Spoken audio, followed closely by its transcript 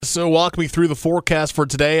So walk me through the forecast for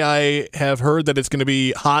today. I have heard that it's going to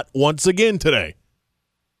be hot once again today.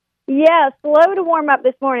 Yeah, slow to warm up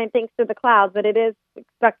this morning thanks to the clouds, but it is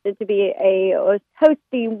expected to be a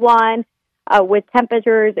toasty one with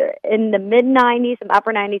temperatures in the mid-90s, some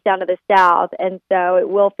upper 90s down to the south. And so it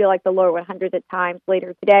will feel like the lower 100s at times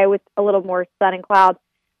later today with a little more sun and clouds.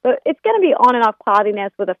 But it's going to be on and off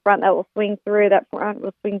cloudiness with a front that will swing through. That front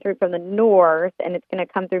will swing through from the north, and it's going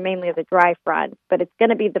to come through mainly as a dry front. But it's going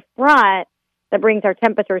to be the front that brings our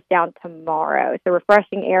temperatures down tomorrow. So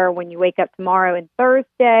refreshing air when you wake up tomorrow and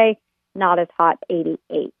Thursday, not as hot,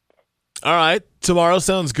 88. All right. Tomorrow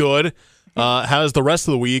sounds good. How's the rest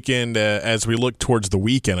of the weekend as we look towards the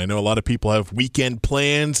weekend? I know a lot of people have weekend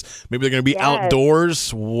plans. Maybe they're going to be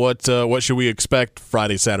outdoors. What should we expect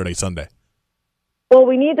Friday, Saturday, Sunday? Well,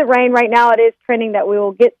 we need the rain right now. It is trending that we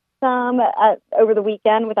will get some over the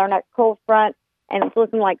weekend with our next cold front, and it's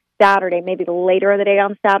looking like Saturday, maybe later in the day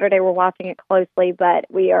on Saturday. We're watching it closely, but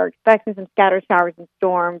we are expecting some scattered showers and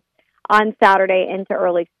storms on Saturday into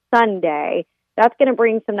early Sunday. That's going to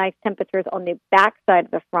bring some nice temperatures on the backside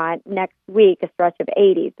of the front next week, a stretch of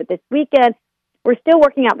 80s. But this weekend, we're still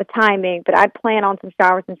working out the timing, but I'd plan on some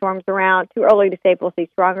showers and storms around. Too early to say if we'll see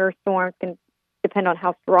stronger storms. Can depend on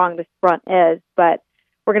how strong this front is, but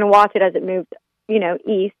we're going to watch it as it moves,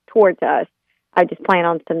 east towards us. I just plan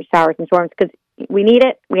on some showers and storms because we need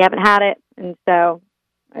it. We haven't had it, and so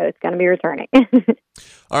it's going to be returning.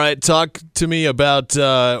 All right, talk to me about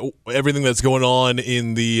everything that's going on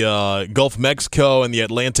in the Gulf of Mexico and the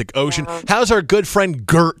Atlantic Ocean. How's our good friend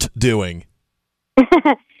Gert doing?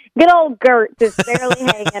 Good old Gert is barely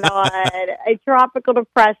hanging on. A tropical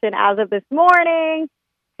depression as of this morning.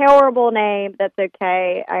 Terrible name. That's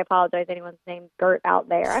okay. I apologize. Anyone's named Gert out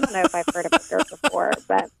there. I don't know if I've heard of a Gert before,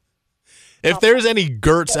 but if there's any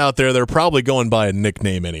Gerts out there, they're probably going by a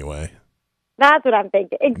nickname anyway. That's what I'm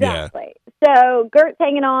thinking. Exactly. Yeah. So Gert's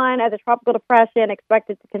hanging on as a tropical depression,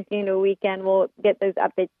 expected to continue to weekend. We'll get those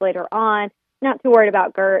updates later on. Not too worried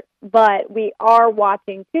about Gert, but we are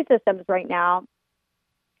watching two systems right now.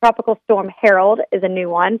 Tropical storm Herald is a new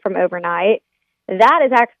one from overnight. That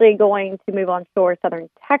is actually going to move on shore southern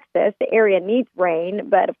Texas. The area needs rain,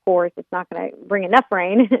 but of course it's not going to bring enough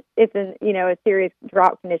rain. It's in, a serious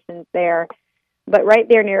drought conditions there. But right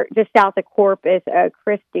there near just south of Corpus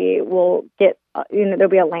Christi will get, there'll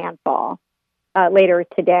be a landfall later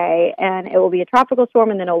today, and it will be a tropical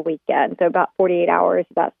storm and then a weekend. So about 48 hours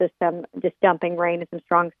of that system just dumping rain and some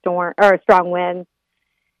strong winds.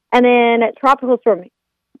 And then tropical storm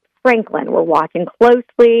Franklin, we're watching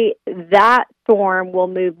closely. That storm will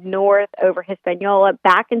move north over Hispaniola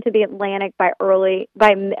back into the Atlantic by late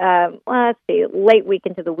week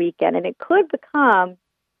into the weekend, and it could become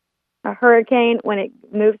a hurricane when it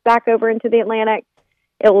moves back over into the Atlantic.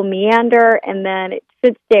 It will meander, and then it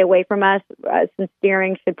should stay away from us. Some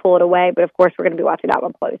steering should pull it away, but of course we're going to be watching that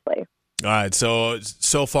one closely. All right, so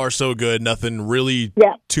far so good. Nothing really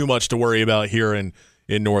too much to worry about here in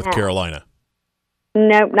North Carolina.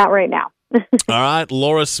 Nope, not right now. All right,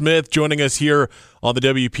 Laura Smith joining us here on the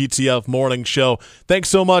WPTF Morning Show. Thanks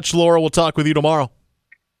so much, Laura. We'll talk with you tomorrow.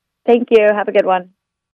 Thank you. Have a good one.